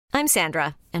I'm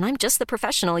Sandra, and I'm just the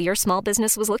professional your small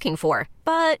business was looking for.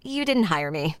 But you didn't hire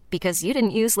me because you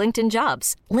didn't use LinkedIn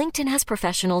Jobs. LinkedIn has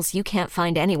professionals you can't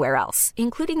find anywhere else,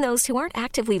 including those who aren't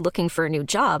actively looking for a new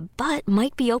job, but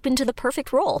might be open to the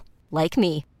perfect role, like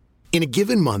me. In a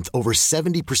given month, over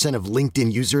 70% of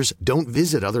LinkedIn users don't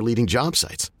visit other leading job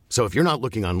sites. So if you're not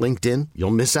looking on LinkedIn,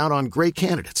 you'll miss out on great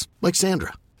candidates like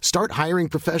Sandra. Start hiring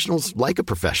professionals like a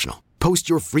professional. Post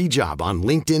your free job on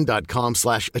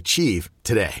linkedin.com/achieve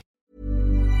today.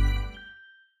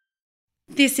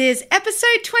 This is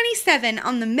episode 27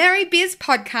 on the Merry Biz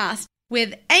podcast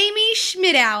with Amy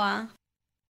Schmidauer.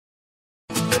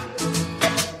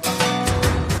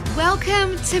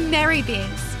 Welcome to Merry Biz.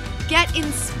 Get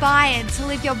inspired to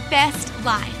live your best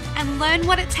life and learn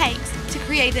what it takes to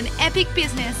create an epic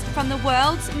business from the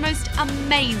world's most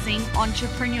amazing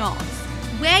entrepreneurs.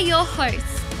 We're your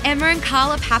hosts, Emma and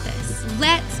Carla Pappas.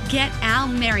 Let's get our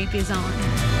Merry Biz on.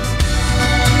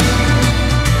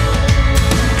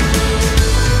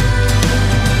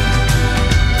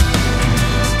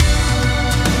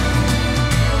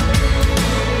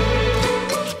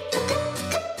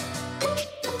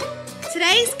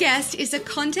 Today's guest is a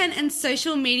content and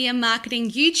social media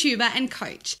marketing YouTuber and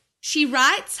coach. She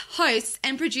writes, hosts,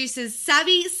 and produces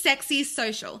Savvy Sexy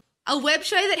Social, a web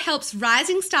show that helps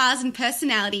rising stars and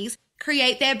personalities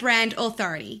create their brand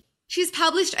authority. She's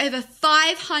published over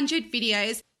 500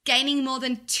 videos, gaining more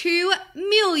than 2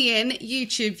 million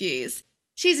YouTube views.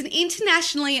 She's an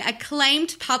internationally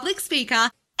acclaimed public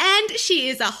speaker, and she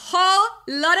is a whole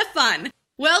lot of fun.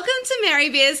 Welcome to Merry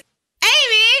Biz,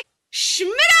 Amy Schmidauer!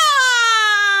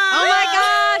 Oh my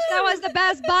gosh, that was the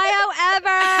best bio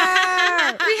ever!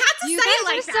 We had to say it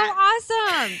like that. that. So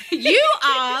awesome. You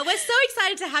are. We're so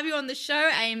excited to have you on the show,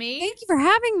 Amy. Thank you for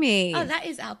having me. Oh, that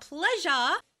is our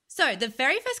pleasure. So the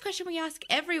very first question we ask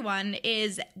everyone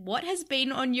is, what has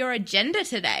been on your agenda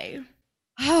today?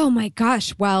 Oh my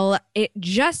gosh. Well, it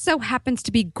just so happens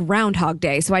to be Groundhog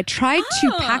Day. So I tried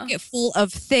to pack it full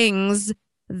of things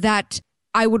that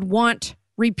I would want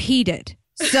repeated.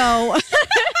 So...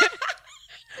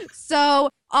 So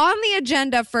on the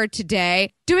agenda for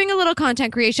today, doing a little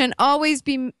content creation, always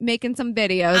be making some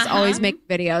videos, always make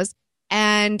videos.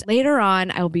 And later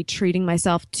on, I'll be treating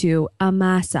myself to a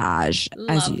massage,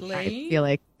 Lovely. I feel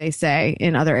like they say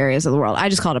in other areas of the world. I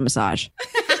just call it a massage.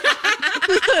 Well,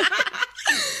 that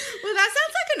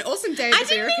sounds like an awesome day to I be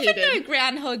didn't repeated. even know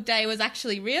Groundhog Day was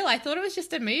actually real. I thought it was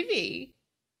just a movie.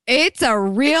 It's a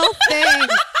real thing.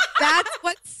 That's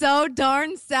what's so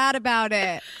darn sad about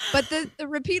it. But the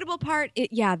repeatable part,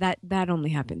 that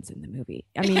only happens in the movie.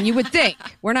 I mean, you would think.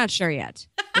 We're not sure yet.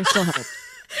 There's still hope.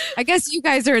 I guess you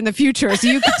guys are in the future, so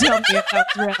you can tell me if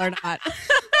that's real or not.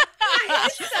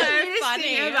 It's so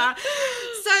funny.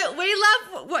 So we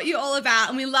love what you're all about,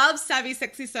 and we love Savvy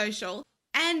Sexy Social.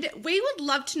 And we would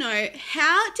love to know,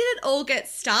 how did it all get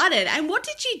started? And what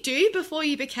did you do before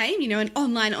you became, an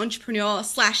online entrepreneur /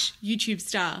 YouTube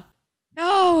star?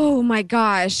 Oh my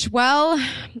gosh. Well,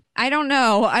 I don't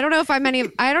know. I don't know if I'm a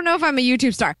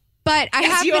YouTube star, but I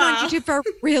have been on YouTube for a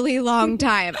really long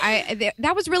time.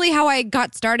 That was really how I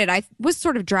got started. I was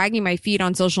sort of dragging my feet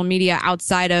on social media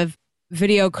outside of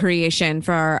video creation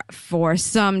for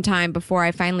some time before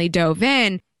I finally dove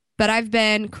in. But I've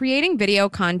been creating video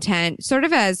content sort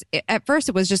of at first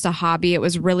it was just a hobby. It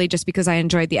was really just because I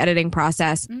enjoyed the editing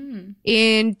process.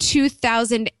 In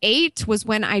 2008 was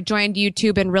when I joined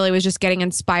YouTube and really was just getting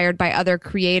inspired by other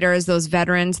creators, those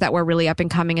veterans that were really up and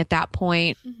coming at that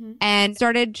point, and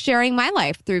started sharing my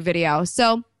life through video.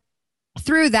 So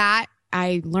through that,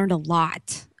 I learned a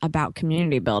lot about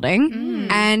community building.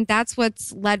 And that's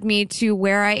what's led me to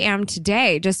where I am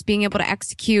today, just being able to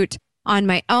execute on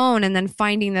my own, and then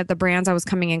finding that the brands I was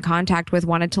coming in contact with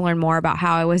wanted to learn more about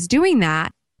how I was doing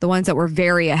that. The ones that were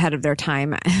very ahead of their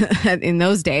time in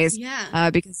those days,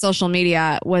 because social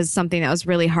media was something that was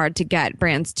really hard to get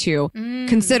brands to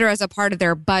consider as a part of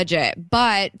their budget.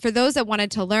 But for those that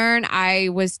wanted to learn, I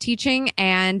was teaching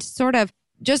and sort of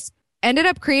just ended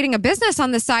up creating a business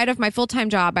on the side of my full-time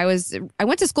job. I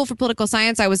went to school for political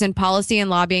science. I was in policy and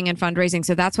lobbying and fundraising.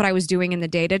 So that's what I was doing in the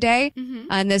day-to-day.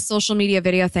 And this social media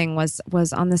video thing was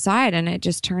on the side, and it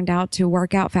just turned out to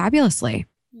work out fabulously.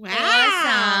 Wow.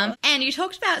 Awesome. And you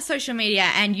talked about social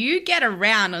media, and you get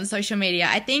around on social media.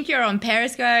 I think you're on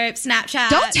Periscope,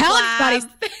 Snapchat. Don't tell Blab. anybody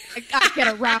I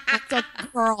get around. That's a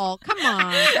girl. Come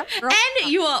on.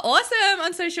 And you are awesome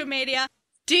on social media.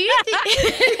 Do you think...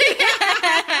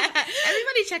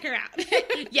 Everybody check her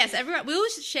out. Yes, everyone. We'll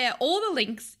share all the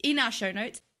links in our show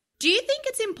notes. Do you think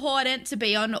it's important to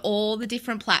be on all the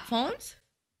different platforms?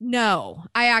 No,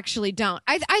 I actually don't.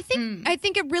 I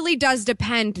think it really does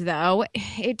depend, though.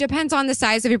 It depends on the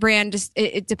size of your brand.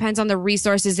 It depends on the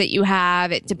resources that you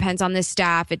have. It depends on the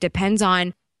staff. It depends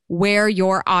on where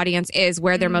your audience is,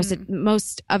 where their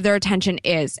most of their attention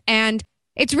is. And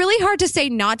it's really hard to say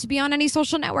not to be on any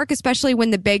social network, especially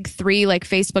when the big three like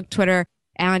Facebook, Twitter,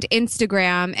 and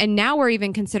Instagram, and now we're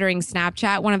even considering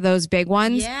Snapchat, one of those big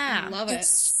ones. Yeah, I love it.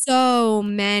 So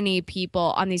many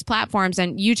people on these platforms,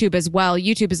 and YouTube as well.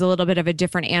 YouTube is a little bit of a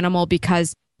different animal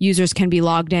because users can be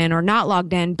logged in or not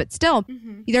logged in, but still,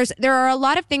 there are a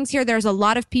lot of things here. There's a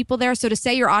lot of people there. So to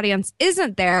say your audience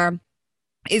isn't there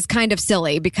is kind of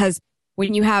silly, because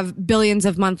when you have billions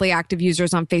of monthly active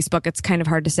users on Facebook, it's kind of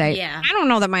hard to say, Yeah. I don't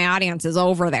know that my audience is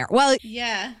over there. Well,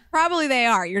 Yeah. probably they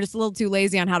are. You're just a little too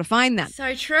lazy on how to find them.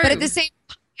 So true. But at the same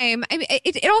time, I mean,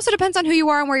 it also depends on who you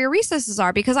are and where your resources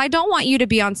are, because I don't want you to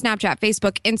be on Snapchat,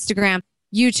 Facebook, Instagram,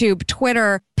 YouTube,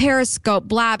 Twitter, Periscope,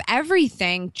 Blab,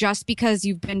 everything just because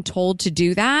you've been told to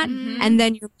do that. And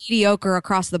then you're mediocre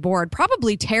across the board,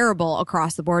 probably terrible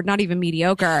across the board, not even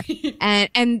mediocre.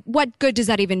 And what good does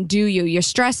that even do you? You're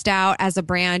stressed out as a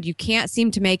brand. You can't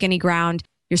seem to make any ground.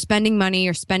 You're spending money,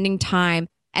 you're spending time,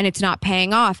 and it's not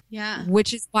paying off. Yeah.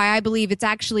 Which is why I believe it's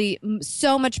actually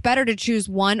so much better to choose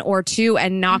one or two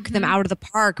and knock them out of the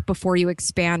park before you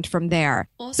expand from there.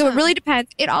 So it really depends.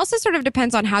 It also sort of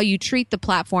depends on how you treat the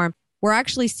platform. We're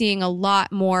actually seeing a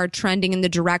lot more trending in the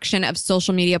direction of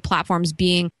social media platforms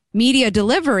being media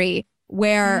delivery,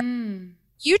 where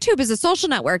YouTube is a social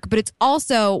network, but it's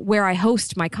also where I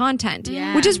host my content,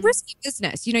 which is risky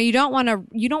business. You know, you don't want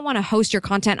to host your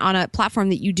content on a platform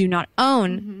that you do not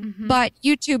own. But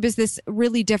YouTube is this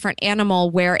really different animal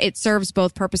where it serves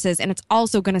both purposes, and it's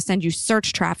also going to send you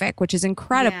search traffic, which is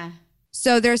incredible. Yeah.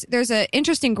 So there's an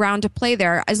interesting ground to play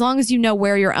there. As long as you know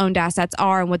where your owned assets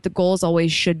are and what the goals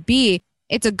always should be,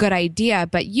 it's a good idea.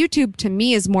 But YouTube to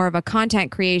me is more of a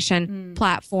content creation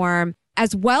platform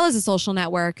as well as a social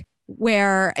network,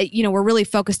 where, you know, we're really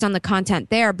focused on the content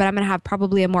there, but I'm going to have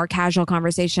probably a more casual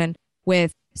conversation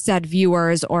with said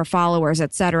viewers or followers,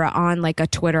 et cetera, on like a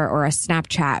Twitter or a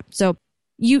Snapchat. So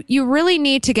you really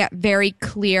need to get very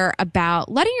clear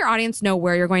about letting your audience know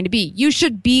where you're going to be. You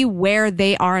should be where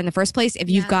they are in the first place if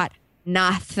you've got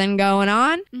nothing going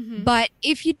on. But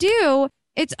if you do,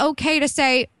 it's okay to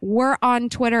say, we're on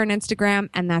Twitter and Instagram,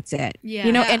 and that's it. Yeah.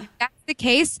 You know, and if that's the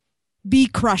case, be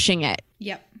crushing it.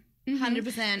 Yep.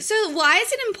 100%. So why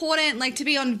is it important, like, to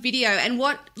be on video, and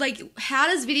how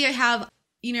does video have,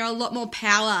 you know, a lot more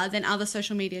power than other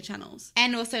social media channels?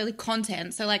 And also like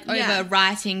content. So like over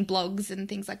writing blogs and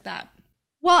things like that.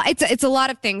 Well, it's a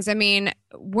lot of things. I mean,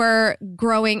 we're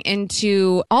growing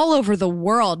into all over the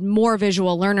world more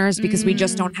visual learners because we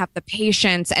just don't have the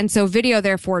patience. And so video,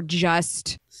 therefore,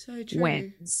 just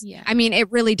wins. Yeah. I mean,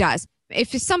 it really does.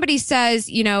 If somebody says,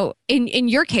 you know, in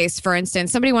your case, for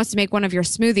instance, somebody wants to make one of your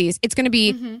smoothies, it's going to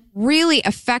be really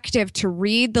effective to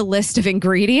read the list of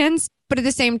ingredients. But at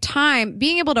the same time,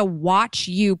 being able to watch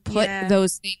you put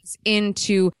those things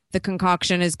into the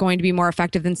concoction is going to be more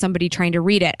effective than somebody trying to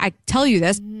read it. I tell you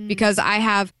this because I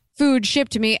have food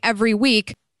shipped to me every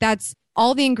week that's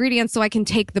all the ingredients, so I can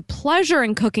take the pleasure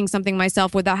in cooking something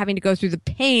myself without having to go through the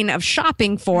pain of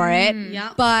shopping for it.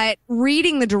 But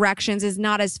reading the directions is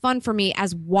not as fun for me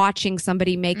as watching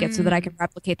somebody make it so that I can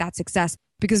replicate that success.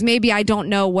 Because maybe I don't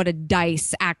know what a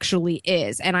dice actually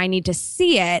is, and I need to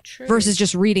see it versus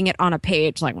just reading it on a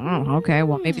page. Like, oh, okay,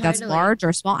 well, maybe that's large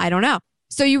or small. I don't know.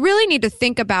 So you really need to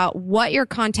think about what your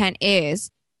content is,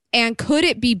 and could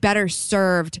it be better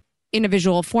served in a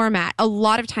visual format? A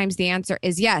lot of times the answer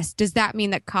is yes. Does that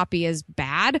mean that copy is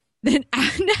bad? Then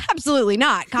absolutely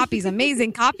not. Copy is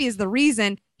amazing. Copy is the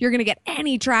reason you're going to get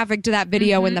any traffic to that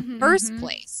video in the first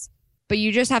place. But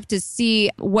you just have to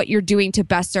see what you're doing to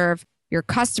best serve your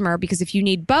customer, because if you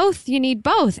need both, you need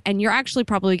both. And you're actually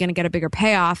probably going to get a bigger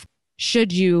payoff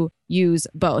should you use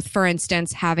both. For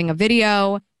instance, having a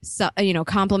video,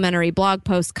 complimentary blog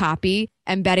post copy,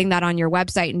 embedding that on your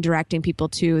website and directing people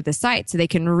to the site so they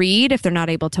can read if they're not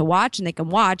able to watch, and they can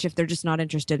watch if they're just not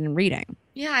interested in reading.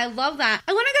 Yeah, I love that.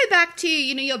 I want to go back to,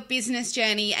 you know, your business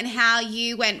journey and how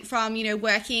you went from, you know,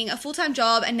 working a full-time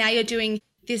job and now you're doing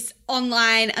this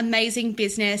online amazing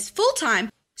business full-time.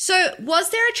 So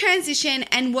was there a transition,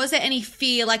 and was there any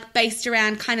fear like based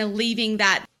around kind of leaving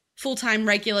that full-time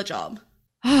regular job?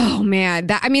 Oh man,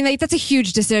 that's a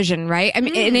huge decision, right? I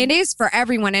mean, and it is for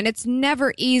everyone, and it's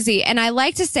never easy. And I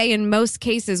like to say in most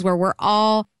cases where we're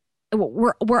all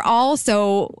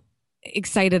so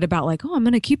excited about like, oh, I'm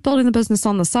going to keep building the business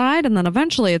on the side. And then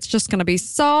eventually it's just going to be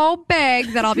so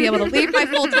big that I'll be able to leave my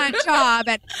full-time job.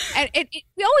 And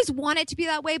we always want it to be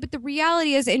that way. But the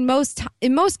reality is in most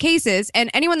cases,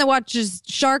 and anyone that watches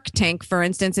Shark Tank, for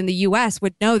instance, in the US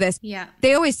would know this. Yeah.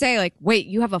 They always say like, wait,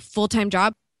 you have a full-time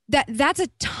job? That's a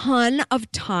ton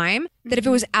of time that if it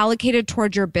was allocated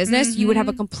towards your business, you would have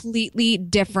a completely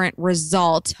different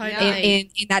result in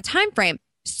that time frame.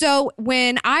 So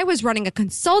when I was running a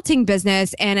consulting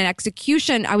business and an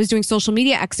execution, I was doing social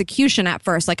media execution at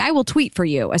first. Like I will tweet for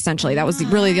you, essentially. That was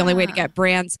really the only way to get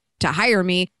brands to hire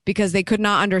me because they could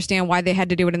not understand why they had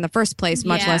to do it in the first place,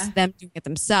 much less them doing it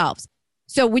themselves.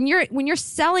 So when you're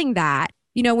selling that,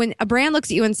 you know, when a brand looks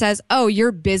at you and says, oh,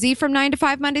 you're busy from 9 to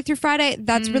 5, Monday through Friday,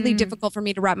 that's really difficult for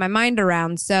me to wrap my mind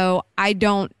around. So I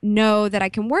don't know that I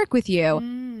can work with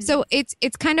you. So it's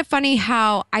kind of funny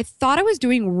how I thought I was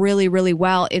doing really, really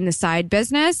well in the side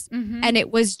business. And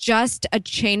it was just a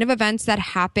chain of events that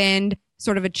happened,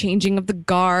 sort of a changing of the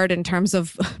guard in terms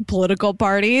of political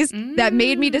parties that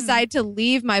made me decide to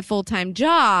leave my full-time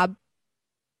job.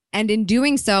 And in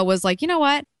doing so was like, you know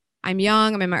what? I'm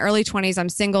young. I'm in my early 20s. I'm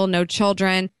single, no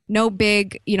children, no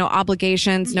big,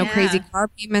 obligations, no crazy car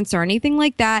payments or anything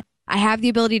like that. I have the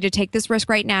ability to take this risk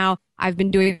right now. I've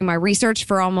been doing my research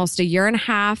for almost a year and a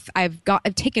half. I've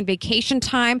taken vacation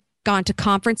time, gone to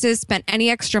conferences, spent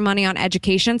any extra money on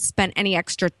education, spent any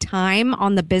extra time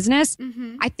on the business.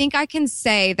 I think I can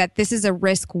say that this is a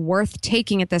risk worth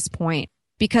taking at this point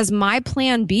because my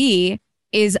plan B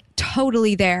is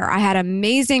totally there. I had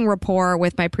amazing rapport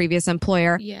with my previous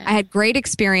employer. I had great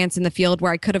experience in the field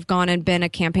where I could have gone and been a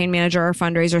campaign manager or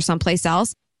fundraiser someplace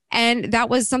else. And that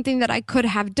was something that I could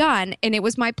have done. And it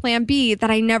was my plan B that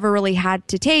I never really had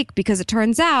to take because it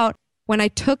turns out when I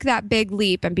took that big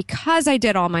leap and because I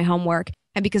did all my homework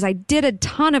and because I did a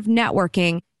ton of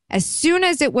networking, as soon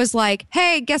as it was like,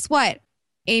 hey, guess what?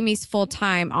 Amy's full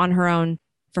time on her own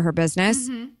for her business.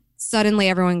 Suddenly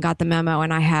everyone got the memo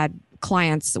and I had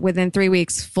clients within 3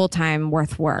 weeks, full-time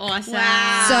worth work. Awesome.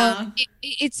 Wow. So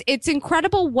it's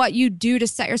incredible what you do to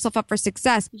set yourself up for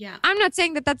success. I'm not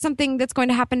saying that that's something that's going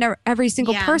to happen to every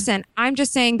single person. I'm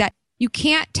just saying that you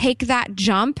can't take that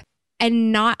jump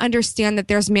and not understand that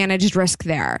there's managed risk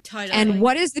there. And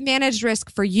what is the managed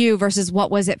risk for you versus what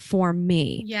was it for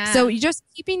me? So you just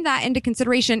keeping that into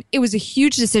consideration. It was a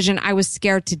huge decision. I was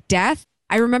scared to death.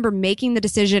 I remember making the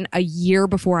decision a year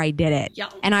before I did it.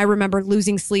 And I remember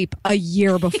losing sleep a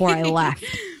year before I left.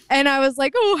 And I was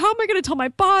like, oh, how am I going to tell my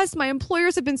boss? My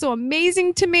employers have been so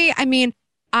amazing to me. I mean,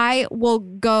 I will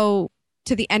go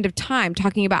to the end of time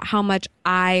talking about how much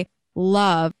I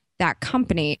love that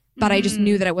company, but I just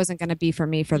knew that it wasn't going to be for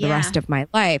me for the rest of my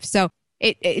life. So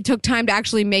it took time to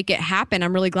actually make it happen.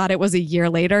 I'm really glad it was a year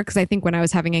later because I think when I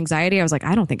was having anxiety, I was like,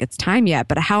 I don't think it's time yet,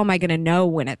 but how am I going to know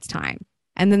when it's time?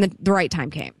 And then the right time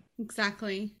came.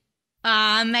 Exactly.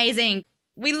 Amazing.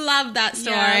 We love that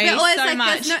story We're always so like,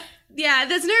 much.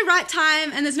 There's no right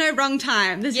time and there's no wrong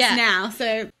time. There's just now.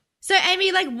 So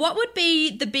Amy, like what would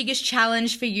be the biggest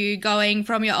challenge for you going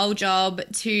from your old job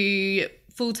to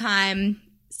full-time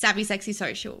Savvy Sexy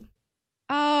Social?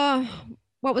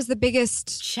 What was the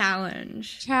biggest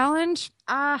challenge?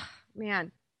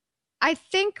 Man. I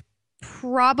think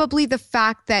probably the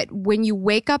fact that when you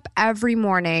wake up every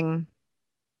morning,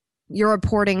 you're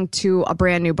reporting to a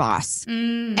brand new boss.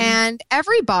 And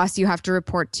every boss you have to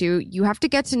report to, you have to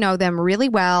get to know them really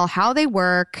well, how they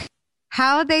work,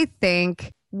 how they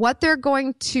think, what they're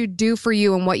going to do for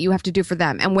you and what you have to do for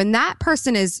them. And when that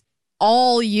person is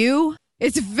all you,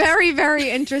 it's very, very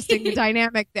interesting, the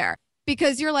dynamic there.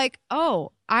 Because you're like,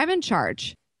 oh, I'm in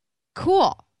charge.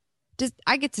 Cool.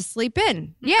 I get to sleep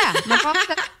in. Yeah, my boss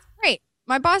said that's great.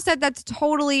 My boss said that's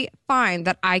totally fine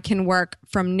that I can work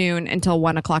from noon until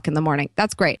 1 o'clock in the morning.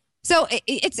 That's great. So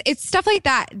it's stuff like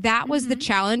that. That was the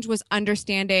challenge, was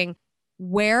understanding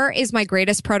where is my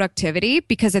greatest productivity?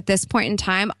 Because at this point in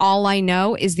time, all I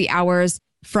know is the hours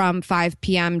from 5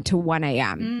 p.m. to 1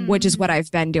 a.m., which is what I've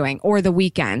been doing, or the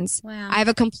weekends. Wow. I have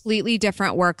a completely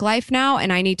different work life now,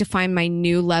 and I need to find my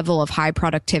new level of high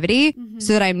productivity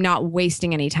so that I'm not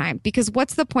wasting any time. Because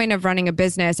what's the point of running a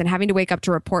business and having to wake up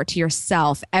to report to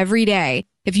yourself every day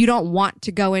if you don't want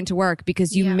to go into work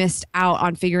because you missed out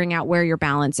on figuring out where your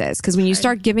balance is? Because when you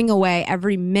start giving away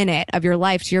every minute of your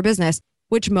life to your business,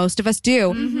 which most of us do,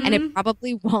 and it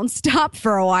probably won't stop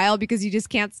for a while because you just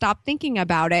can't stop thinking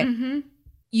about it,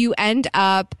 you end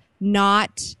up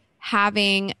not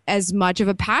having as much of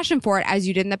a passion for it as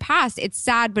you did in the past. It's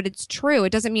sad, but it's true. It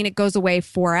doesn't mean it goes away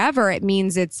forever. It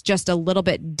means it's just a little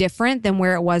bit different than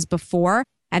where it was before.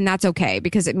 And that's okay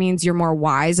because it means you're more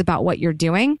wise about what you're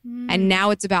doing. And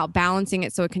now it's about balancing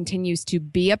it so it continues to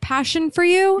be a passion for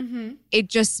you. It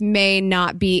just may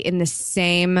not be in the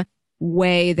same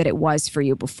way that it was for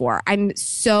you before. I'm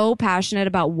so passionate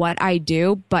about what I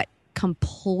do, but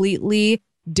completely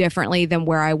differently than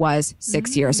where I was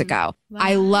 6 years ago. Wow.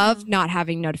 I love not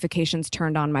having notifications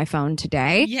turned on my phone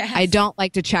today. Yes. I don't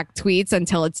like to check tweets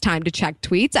until it's time to check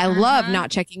tweets. I love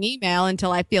not checking email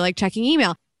until I feel like checking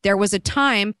email. There was a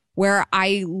time where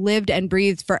I lived and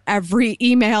breathed for every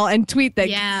email and tweet that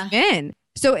came in.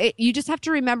 So you just have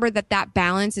to remember that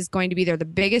balance is going to be there. The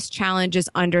biggest challenge is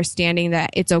understanding that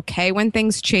it's okay when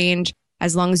things change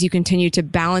as long as you continue to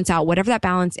balance out whatever that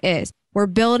balance is. We're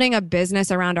building a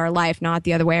business around our life, not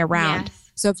the other way around.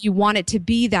 Yes. So if you want it to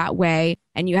be that way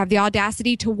and you have the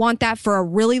audacity to want that for a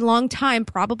really long time,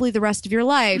 probably the rest of your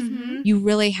life, you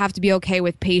really have to be okay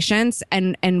with patience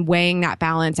and weighing that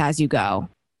balance as you go.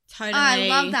 Totally. I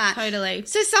love that. Totally.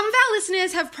 So some of our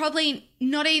listeners have probably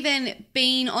not even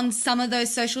been on some of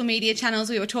those social media channels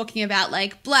we were talking about,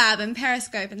 like Blab and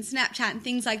Periscope and Snapchat and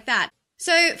things like that.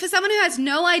 So for someone who has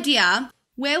no idea,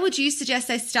 where would you suggest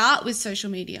they start with social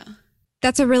media?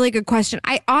 That's a really good question.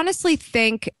 I honestly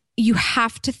think you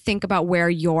have to think about where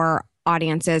your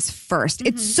audience is first.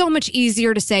 It's so much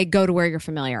easier to say, go to where you're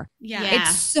familiar. Yeah.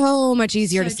 It's so much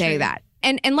easier to say that.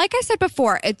 And like I said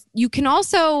before, you can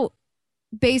also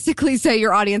basically say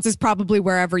your audience is probably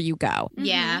wherever you go.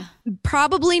 Yeah.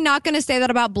 Probably not going to say that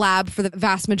about Blab for the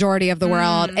vast majority of the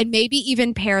world. And maybe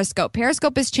even Periscope.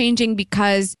 Periscope is changing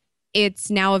because it's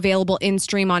now available in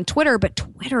stream on Twitter, but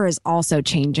Twitter is also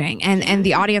changing and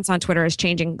the audience on Twitter is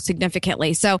changing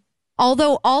significantly. So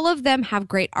although all of them have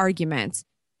great arguments,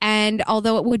 and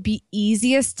although it would be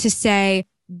easiest to say,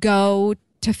 go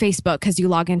to Facebook because you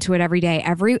log into it every day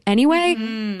anyway,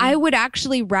 I would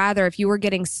actually rather, if you were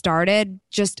getting started,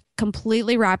 just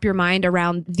completely wrap your mind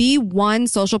around the one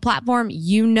social platform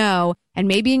and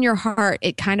maybe in your heart,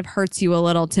 it kind of hurts you a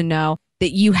little to know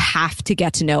that you have to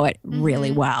get to know it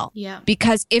really well. Yeah.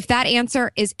 Because if that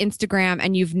answer is Instagram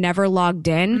and you've never logged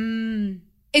in,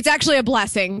 it's actually a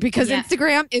blessing because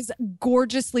Instagram is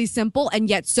gorgeously simple and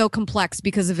yet so complex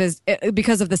because of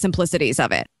the simplicities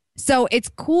of it. So it's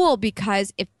cool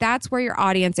because if that's where your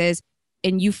audience is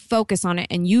and you focus on it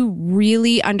and you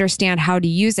really understand how to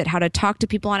use it, how to talk to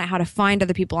people on it, how to find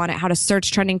other people on it, how to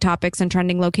search trending topics and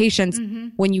trending locations,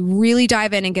 when you really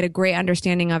dive in and get a great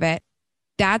understanding of it,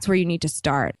 that's where you need to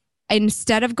start.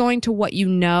 Instead of going to what you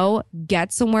know,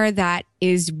 get somewhere that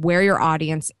is where your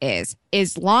audience is.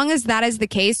 As long as that is the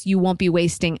case, you won't be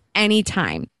wasting any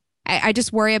time. I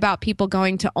just worry about people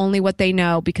going to only what they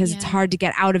know because it's hard to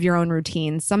get out of your own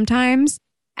routine sometimes.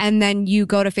 And then you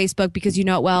go to Facebook because you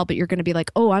know it well, but you're going to be like,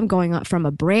 oh, I'm going up from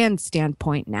a brand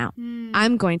standpoint now.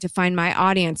 I'm going to find my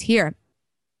audience here.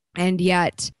 And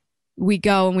yet we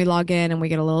go and we log in and we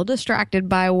get a little distracted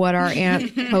by what our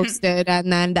aunt posted.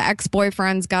 And then the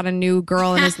ex-boyfriend's got a new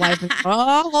girl in his life. And,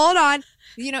 oh, hold on.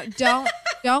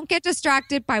 Don't get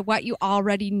distracted by what you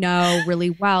already know really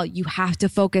well. You have to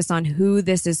focus on who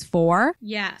this is for.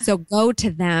 Yeah. So go to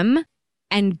them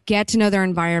and get to know their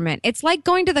environment. It's like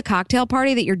going to the cocktail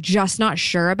party that you're just not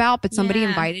sure about, but somebody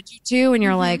invited you to, and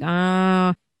you're like,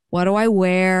 what do I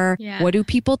wear? Yeah. What do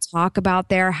people talk about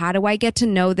there? How do I get to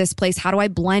know this place? How do I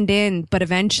blend in, but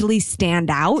eventually stand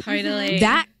out? Totally.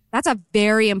 That's a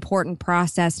very important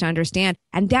process to understand.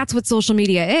 And that's what social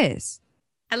media is.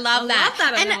 I love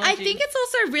that. And I think it's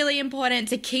also really important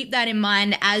to keep that in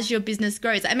mind as your business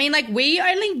grows. I mean, like, we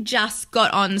only just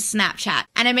got on Snapchat.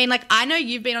 And I mean, like, I know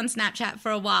you've been on Snapchat for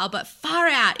a while, but far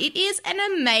out, it is an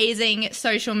amazing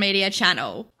social media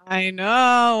channel. I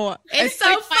know. It's so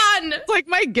like fun. It's like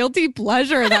my guilty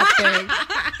pleasure, that thing.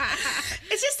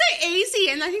 It's just so easy,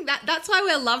 and I think that's why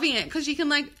we're loving it, because you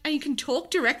can talk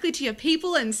directly to your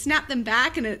people and snap them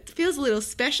back, and it feels a little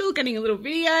special getting a little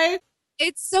video.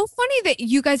 It's so funny that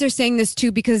you guys are saying this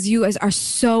too, because you guys are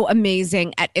so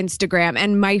amazing at Instagram.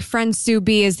 And my friend Sue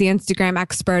B is the Instagram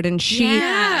expert, and she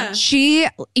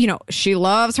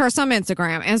loves her some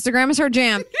Instagram. Instagram is her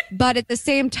jam. But at the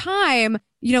same time,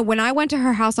 when I went to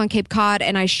her house on Cape Cod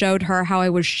and I showed her how I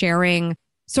was sharing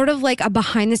sort of like a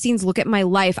behind the scenes look at my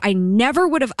life, I never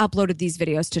would have uploaded these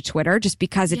videos to Twitter just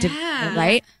because it didn't,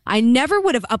 right? I never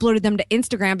would have uploaded them to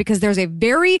Instagram because there's a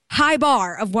very high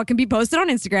bar of what can be posted on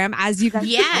Instagram, as you guys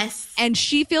know. And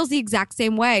she feels the exact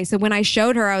same way. So when I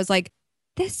showed her, I was like,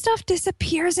 this stuff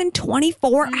disappears in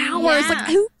 24 hours. Like,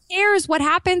 who cares what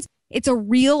happens? It's a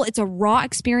raw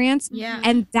experience. Yeah.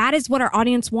 And that is what our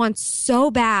audience wants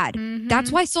so bad. That's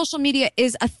why social media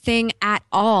is a thing at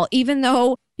all. Even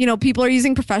though, people are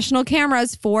using professional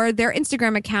cameras for their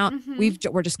Instagram account.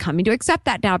 We're just coming to accept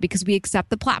that now because we accept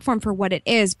the platform for what it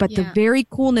is. But the very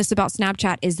coolness about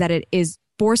Snapchat is that it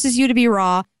forces you to be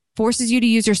raw, forces you to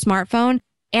use your smartphone,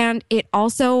 and it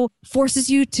also forces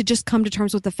you to just come to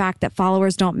terms with the fact that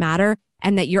followers don't matter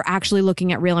and that you're actually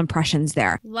looking at real impressions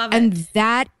there. Love it. And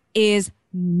that is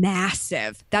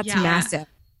massive. That's massive.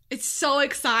 It's so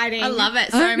exciting. I love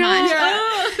it so much.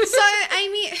 So,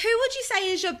 Amy, who would you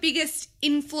say is your biggest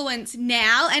influence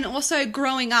now? And also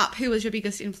growing up, who was your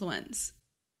biggest influence?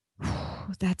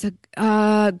 That's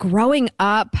growing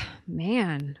up,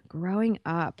 man. Growing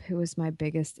up, who was my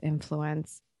biggest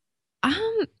influence?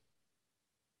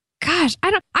 Gosh,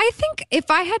 I think if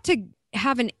I had to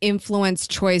have an influence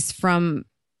choice from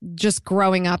just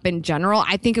growing up in general,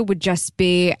 I think it would just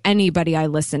be anybody I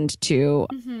listened to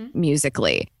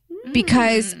musically.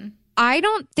 Because I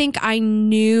don't think I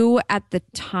knew at the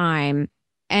time,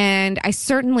 and I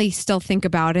certainly still think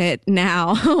about it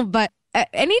now, but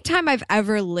anytime I've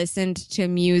ever listened to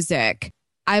music,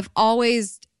 I've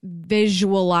always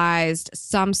visualized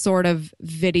some sort of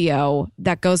video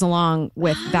that goes along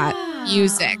with that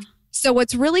music. So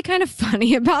what's really kind of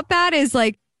funny about that is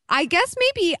like, I guess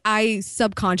maybe I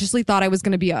subconsciously thought I was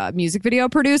going to be a music video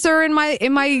producer in my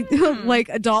like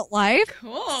adult life.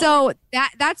 Cool. So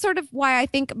that's sort of why I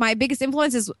think my biggest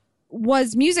influence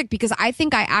was music, because I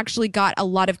think I actually got a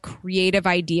lot of creative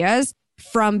ideas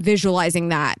from visualizing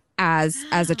that as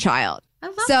a child. I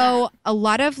love that. A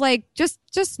lot of like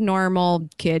just normal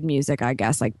kid music, I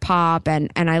guess, like pop,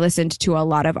 and I listened to a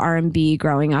lot of R&B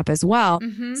growing up as well.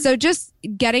 So just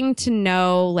getting to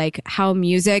know like how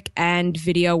music and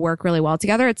video work really well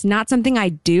together. It's not something I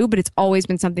do, but it's always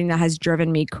been something that has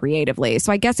driven me creatively.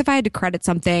 So I guess if I had to credit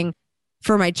something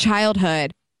for my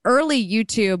childhood, early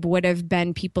YouTube would have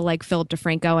been people like Philip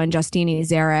DeFranco and Justine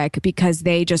Zarek, because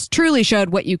they just truly showed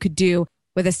what you could do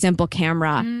with a simple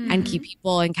camera and keep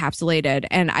people encapsulated.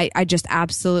 And I just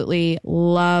absolutely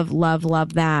love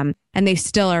them. And they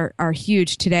still are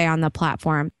huge today on the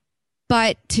platform.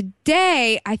 But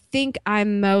today, I think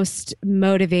I'm most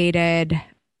motivated.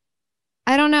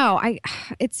 I don't know.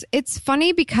 It's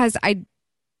funny because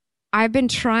I've been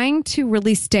trying to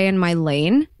really stay in my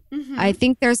lane. I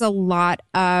think there's a lot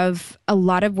of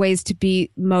ways to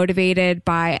be motivated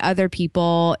by other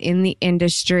people in the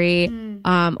industry,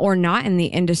 or not in the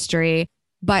industry.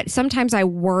 But sometimes I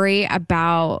worry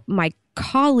about my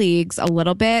colleagues a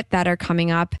little bit that are coming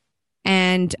up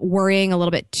and worrying a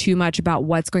little bit too much about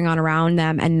what's going on around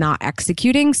them and not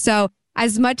executing. So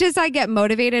as much as I get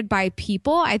motivated by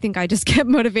people, I think I just get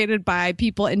motivated by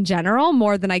people in general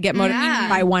more than I get motivated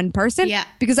by one person. Yeah.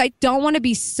 Because I don't want to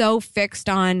be so fixed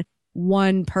on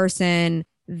one person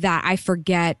that I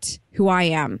forget who I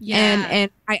am. Yeah.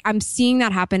 And I'm seeing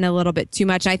that happen a little bit too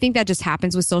much. I think that just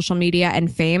happens with social media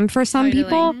and fame for some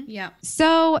people. Yeah.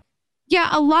 So yeah,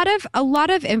 a lot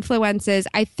of influences.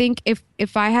 I think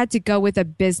if I had to go with a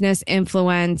business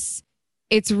influence,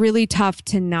 it's really tough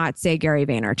to not say Gary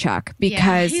Vaynerchuk,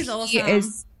 because he's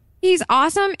awesome. He's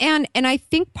awesome. And I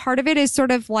think part of it is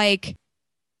sort of like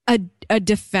a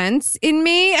defense in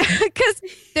me, because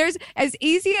there's, as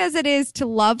easy as it is to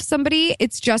love somebody,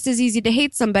 it's just as easy to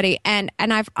hate somebody. And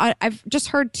I've just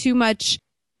heard too much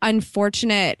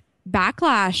unfortunate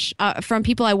backlash from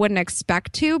people I wouldn't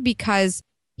expect to, because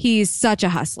he's such a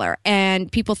hustler and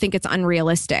people think it's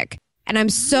unrealistic. And I'm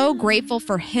so grateful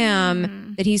for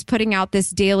him that he's putting out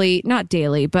this not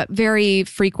daily, but very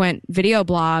frequent video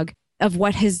blog of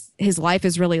what his life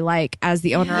is really like as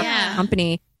the owner of the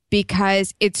company,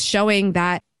 because it's showing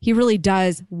that he really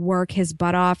does work his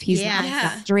butt off. He's not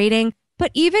exaggerating.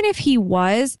 But even if he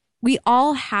was, we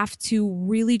all have to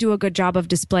really do a good job of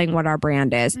displaying what our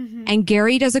brand is. And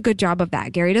Gary does a good job of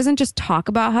that. Gary doesn't just talk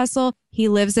about hustle. He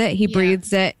lives it. He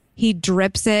breathes it. He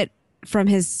drips it from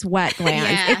his sweat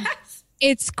glands.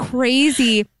 It's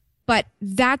crazy, but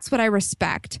that's what I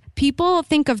respect. People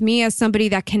think of me as somebody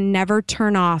that can never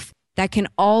turn off, that can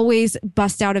always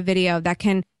bust out a video, that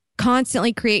can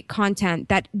constantly create content,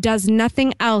 that does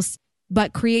nothing else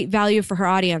but create value for her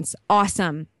audience.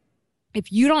 Awesome.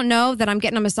 If you don't know that I'm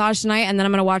getting a massage tonight and then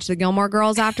I'm going to watch the Gilmore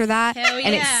Girls after that,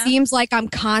 and it seems like I'm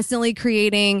constantly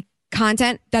creating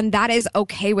content, then that is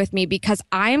okay with me, because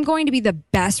I am going to be the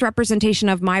best representation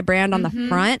of my brand on the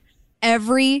front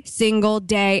every single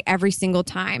day, every single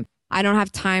time. I don't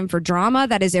have time for drama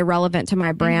that is irrelevant to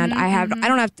my brand. I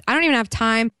don't even have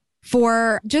time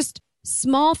for just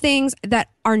small things that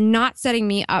are not setting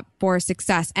me up for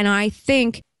success. And I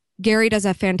think Gary does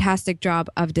a fantastic job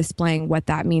of displaying what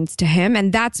that means to him.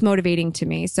 And that's motivating to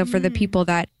me. So for the people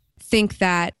that think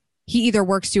that he either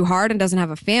works too hard and doesn't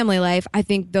have a family life. I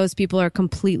think those people are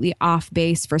completely off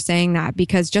base for saying that,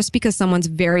 because just because someone's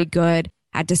very good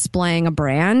at displaying a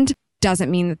brand doesn't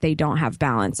mean that they don't have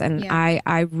balance. And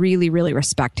I really, really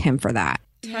respect him for that.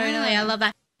 Totally. I love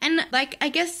that. And like, I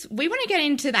guess we want to get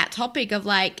into that topic of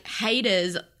like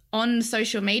haters on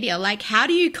social media. Like, how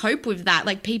do you cope with that?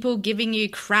 Like, people giving you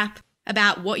crap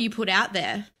about what you put out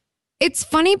there. It's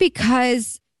funny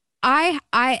because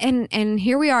and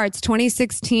here we are, it's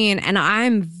 2016, and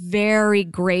I'm very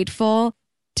grateful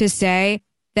to say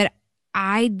that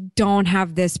I don't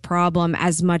have this problem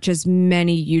as much as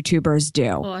many YouTubers do.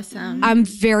 Awesome. I'm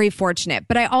very fortunate,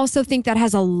 but I also think that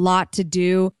has a lot to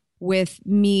do with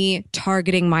me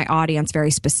targeting my audience very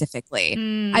specifically.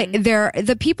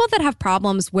 The people that have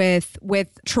problems with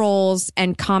trolls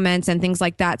and comments and things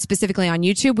like that, specifically on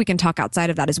YouTube, we can talk outside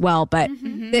of that as well. But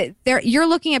you're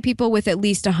looking at people with at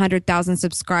least 100,000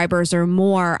 subscribers or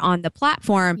more on the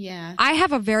platform. Yeah. I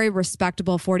have a very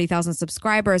respectable 40,000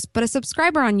 subscribers, but a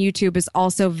subscriber on YouTube is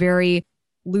also very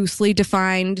loosely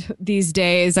defined these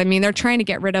days. I mean, they're trying to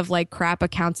get rid of like crap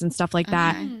accounts and stuff like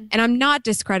that. And I'm not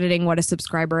discrediting what a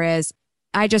subscriber is.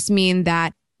 I just mean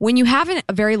that when you have a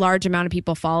very large amount of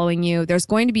people following you, there's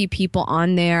going to be people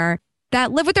on there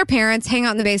that live with their parents, hang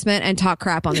out in the basement, and talk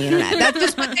crap on the internet. That's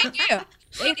just what they do.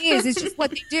 It's just what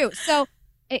they do. So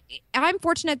I'm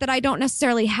fortunate that I don't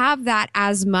necessarily have that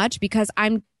as much, because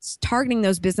I'm targeting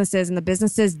those businesses, and the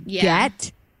businesses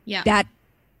get that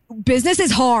business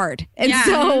is hard. And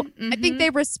so I think they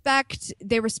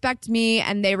respect me,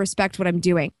 and they respect what I'm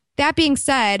doing. That being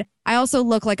said, I also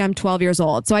look like I'm 12 years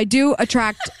old. So I do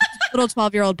attract little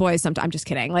 12-year-old boys sometimes. I'm just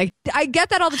kidding. Like, I get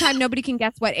that all the time. Nobody can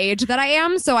guess what age that I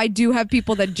am. So I do have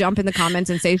people that jump in the comments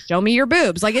and say, show me your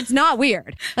boobs. Like, it's not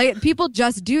weird. Like, people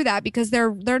just do that because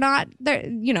they're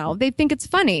they think it's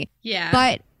funny. Yeah.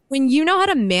 But when you know how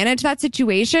to manage that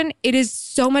situation, it is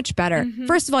so much better.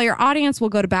 First of all, your audience will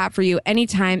go to bat for you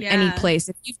anytime, any place.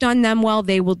 If you've done them well,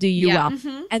 they will do you well.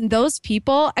 And those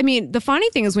people, I mean, the funny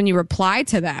thing is when you reply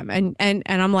to them and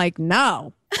I'm like,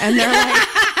 no. And they're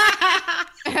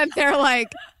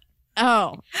like,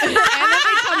 oh. And then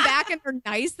they come back and they're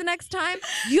nice the next time.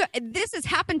 This has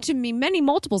happened to me many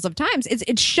multiples of times.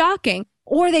 It's shocking.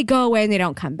 Or they go away and they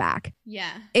don't come back.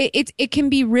 Yeah. It can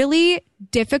be really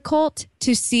difficult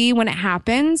to see when it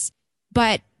happens,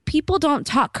 but people don't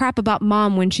talk crap about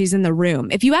mom when she's in the room.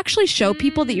 If you actually show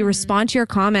people that you respond to your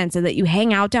comments and that you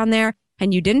hang out down there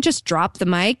and you didn't just drop the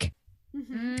mic,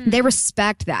 they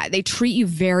respect that. They treat you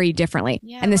very differently.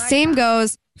 Yeah, and the same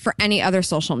goes for any other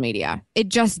social media. It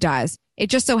just does. It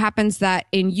just so happens that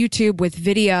in YouTube with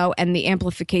video and the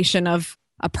amplification of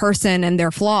a person and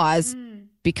their flaws,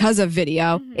 because of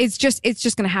video, it's just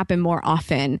going to happen more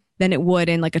often than it would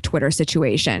in like a Twitter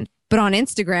situation. But on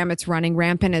Instagram, it's running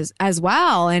rampant as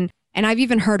well. And I've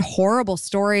even heard horrible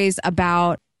stories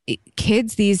about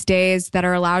kids these days that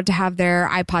are allowed to have their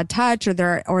iPod Touch or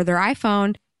their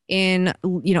iPhone in,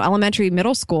 elementary,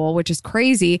 middle school, which is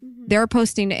crazy. They're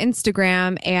posting to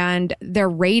Instagram and they're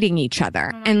rating each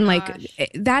other. And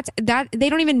that they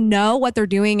don't even know what they're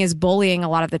doing is bullying a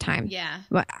lot of the time. Yeah.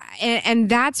 And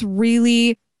that's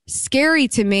really scary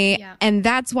to me. Yeah. And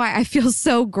that's why I feel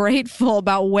so grateful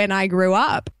about when I grew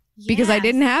up. Because I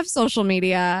didn't have social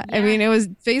media. Yeah. I mean,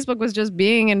 Facebook was just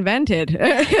being invented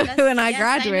when I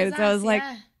graduated. So I was like,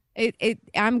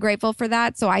 I'm grateful for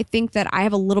that. So I think that I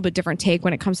have a little bit different take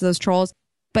when it comes to those trolls.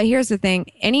 But here's the thing.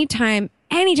 Anytime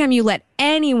you let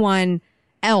anyone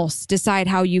else decide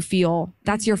how you feel,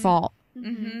 that's your fault.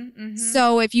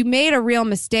 So if you made a real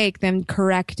mistake, then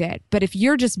correct it. But if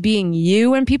you're just being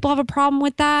you and people have a problem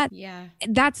with that,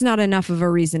 that's not enough of a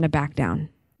reason to back down.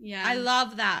 Yeah. I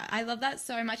love that. I love that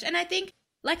so much. And I think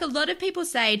like a lot of people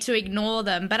say to ignore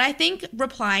them, but I think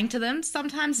replying to them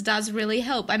sometimes does really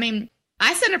help. I mean,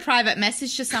 I sent a private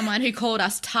message to someone who called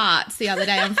us tarts the other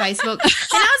day on Facebook. And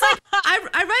I was like,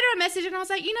 I wrote her a message and I was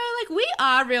like, we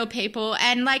are real people.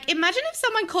 And like, imagine if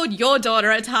someone called your daughter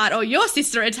a tart or your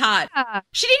sister a tart.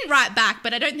 She didn't write back,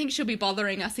 but I don't think she'll be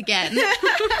bothering us again.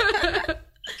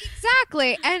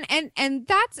 Exactly. And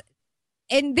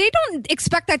they don't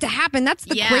expect that to happen. That's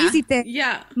the crazy thing.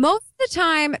 Yeah. Most of the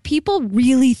time, people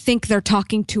really think they're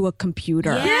talking to a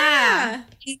computer. Yeah.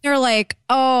 They're like,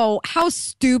 oh, how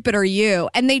stupid are you?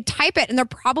 And they type it and they're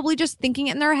probably just thinking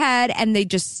it in their head and they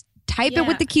just type it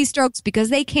with the keystrokes because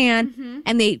they can.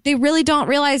 And they really don't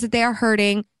realize that they are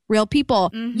hurting real people.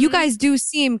 You guys do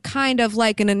seem kind of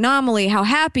like an anomaly how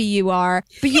happy you are,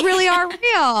 but you really are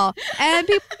real. And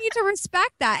people need to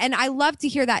respect that. And I love to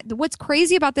hear that. What's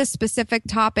crazy about this specific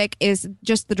topic is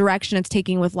just the direction it's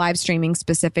taking with live streaming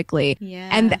specifically. Yeah.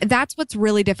 And that's what's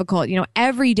really difficult. You know,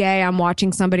 every day I'm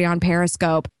watching somebody on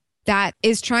Periscope that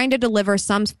is trying to deliver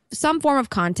some form of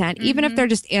content, even if they're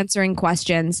just answering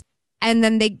questions. And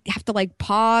then they have to like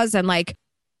pause and like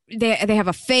they have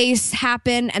a face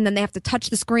happen, and then they have to touch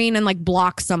the screen and like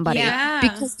block somebody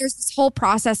because there's this whole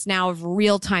process now of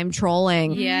real-time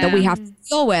trolling that we have to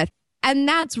deal with. And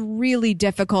that's really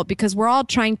difficult because we're all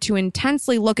trying to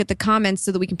intensely look at the comments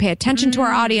so that we can pay attention to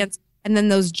our audience. And then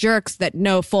those jerks that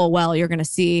know full well you're going to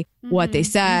see what they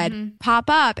said pop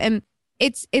up. And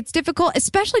it's difficult,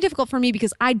 especially difficult for me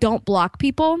because I don't block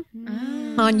people.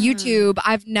 On YouTube,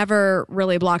 I've never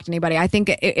really blocked anybody. I think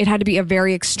it had to be a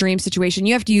very extreme situation.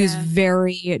 You have to use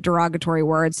very derogatory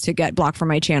words to get blocked from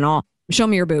my channel. Show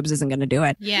me your boobs isn't going to do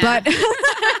it. Yeah.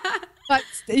 But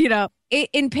you know,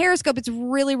 in Periscope, it's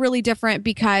really, really different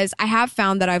because I have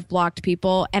found that I've blocked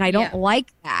people and I don't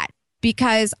like that.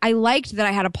 Because I liked that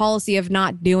I had a policy of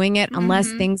not doing it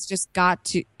unless things just got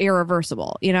to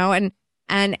irreversible, you know,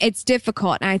 and it's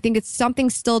difficult. And I think it's something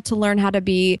still to learn how to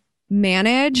be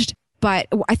managed. But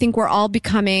I think we're all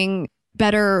becoming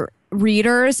better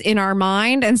readers in our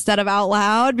mind instead of out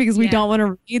loud because we don't want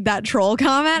to read that troll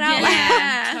comment out loud.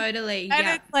 Yeah, totally. And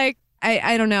it's like,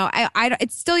 I don't know.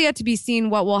 It's still yet to be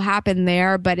seen what will happen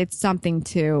there, but it's something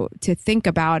to think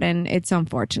about, and it's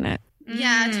unfortunate.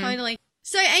 Yeah, totally.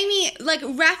 So, Amy, like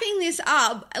wrapping this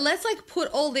up, let's like put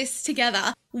all this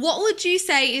together. What would you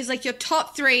say is like your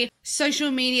top 3 social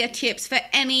media tips for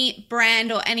any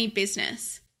brand or any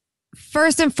business?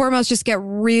 First and foremost, just get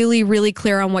really, really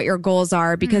clear on what your goals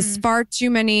are because far too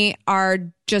many are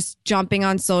just jumping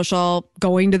on social,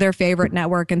 going to their favorite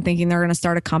network and thinking they're going to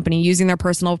start a company, using their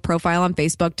personal profile on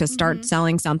Facebook to start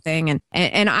selling something.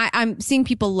 And I'm seeing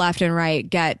people left and right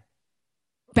get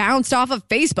bounced off of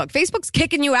Facebook. Facebook's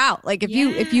kicking you out. Like if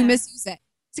you misuse it.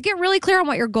 So get really clear on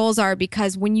what your goals are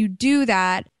because when you do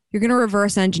that, you're going to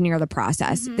reverse engineer the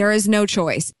process. There is no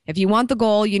choice. If you want the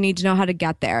goal, you need to know how to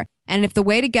get there. And if the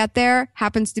way to get there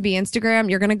happens to be Instagram,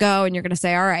 you're going to go and you're going to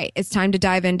say, all right, it's time to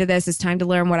dive into this. It's time to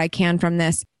learn what I can from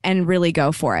this and really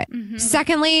go for it.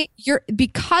 Secondly,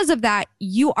 because of that,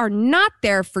 you are not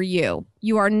there for you.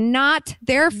 You are not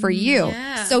there for you.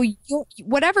 Yeah. So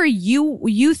whatever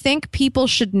you think people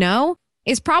should know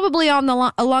is probably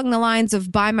along the lines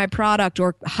of buy my product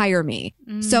or hire me.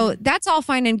 So that's all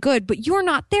fine and good, but you're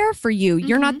not there for you.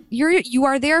 You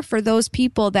are there for those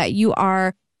people that you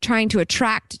are trying to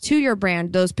attract to your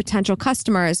brand, those potential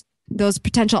customers, those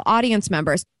potential audience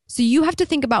members. So you have to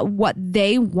think about what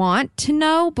they want to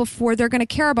know before they're going to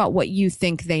care about what you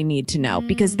think they need to know,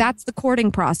 because that's the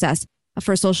courting process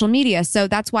for social media. So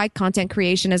that's why content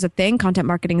creation is a thing. Content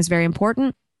marketing is very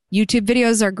important. YouTube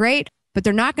videos are great, but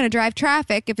they're not going to drive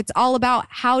traffic if it's all about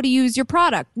how to use your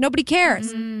product. Nobody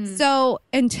cares. So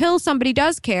until somebody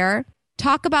does care,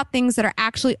 talk about things that are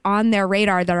actually on their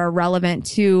radar that are relevant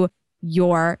to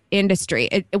your industry,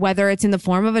 whether it's in the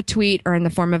form of a tweet or in the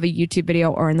form of a YouTube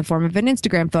video or in the form of an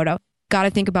Instagram photo. Got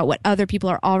to think about what other people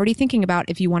are already thinking about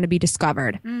if you want to be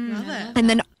discovered. Love it. And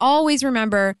then always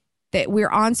remember that we're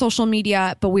on social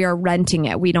media, but we are renting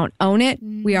it. We don't own it.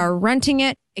 We are renting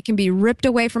it. It can be ripped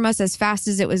away from us as fast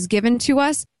as it was given to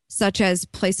us, such as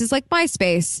places like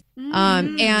MySpace.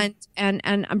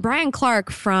 And Brian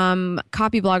Clark from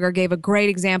Copyblogger gave a great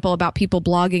example about people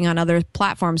blogging on other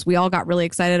platforms. We all got really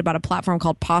excited about a platform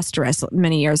called Posterous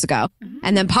many years ago.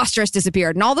 And then Posterous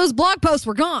disappeared and all those blog posts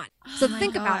were gone. So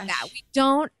think about that. We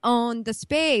don't own the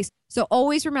space. So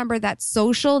always remember that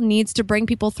social needs to bring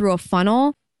people through a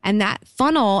funnel. And that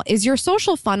funnel is your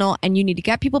social funnel. And you need to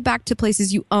get people back to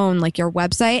places you own, like your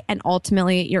website and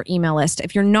ultimately your email list.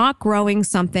 If you're not growing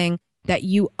something that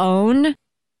you own,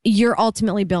 you're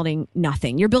ultimately building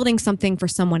nothing. You're building something for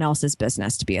someone else's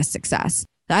business to be a success.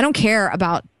 I don't care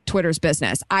about Twitter's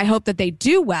business. I hope that they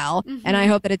do well and I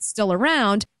hope that it's still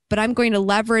around, but I'm going to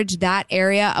leverage that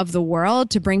area of the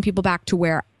world to bring people back to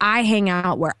where I hang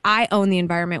out, where I own the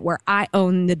environment, where I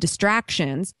own the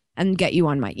distractions, and get you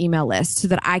on my email list so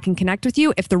that I can connect with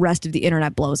you if the rest of the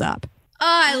internet blows up. Oh,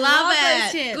 I love it.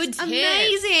 Those tips. Good tips.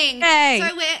 Amazing. Hey.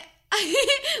 So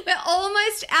we're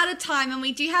almost out of time and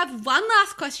we do have one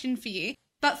last question for you.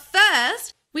 But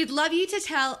first, we'd love you to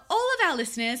tell all of our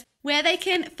listeners where they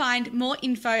can find more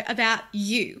info about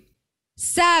you.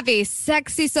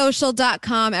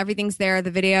 SavvySexySocial.com. Everything's there. The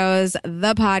videos,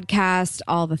 the podcast,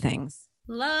 all the things.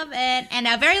 Love it. And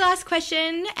our very last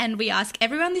question, and we ask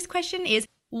everyone this question, is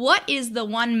what is the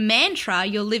one mantra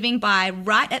you're living by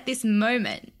right at this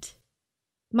moment?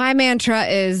 My mantra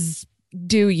is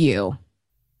do you.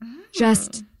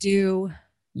 Just do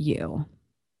you.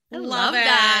 I love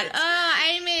that. Oh,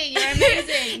 Amy, you're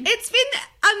amazing. It's been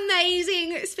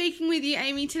amazing speaking with you,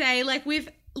 Amy, today. Like, we've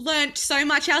learned so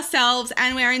much ourselves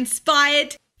and we're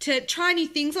inspired to try new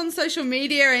things on social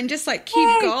media and just like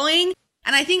keep going.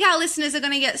 And I think our listeners are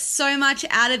going to get so much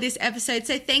out of this episode.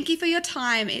 So thank you for your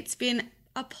time. It's been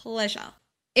a pleasure.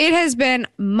 It has been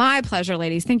my pleasure,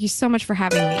 ladies. Thank you so much for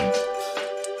having me.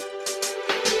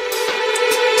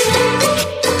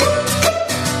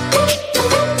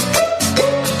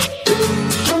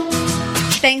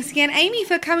 Thanks again, Amy,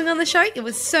 for coming on the show. It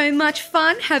was so much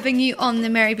fun having you on the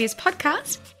Merry Biz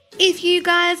podcast. If you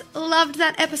guys loved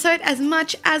that episode as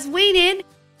much as we did,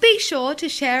 be sure to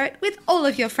share it with all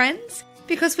of your friends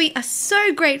because we are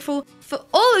so grateful for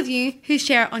all of you who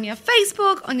share it on your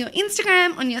Facebook, on your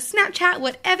Instagram, on your Snapchat,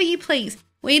 whatever you please.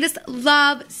 We just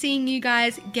love seeing you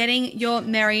guys getting your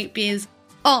Merry Biz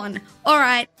on. All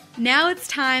right, now it's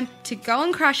time to go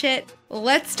and crush it.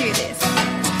 Let's do this.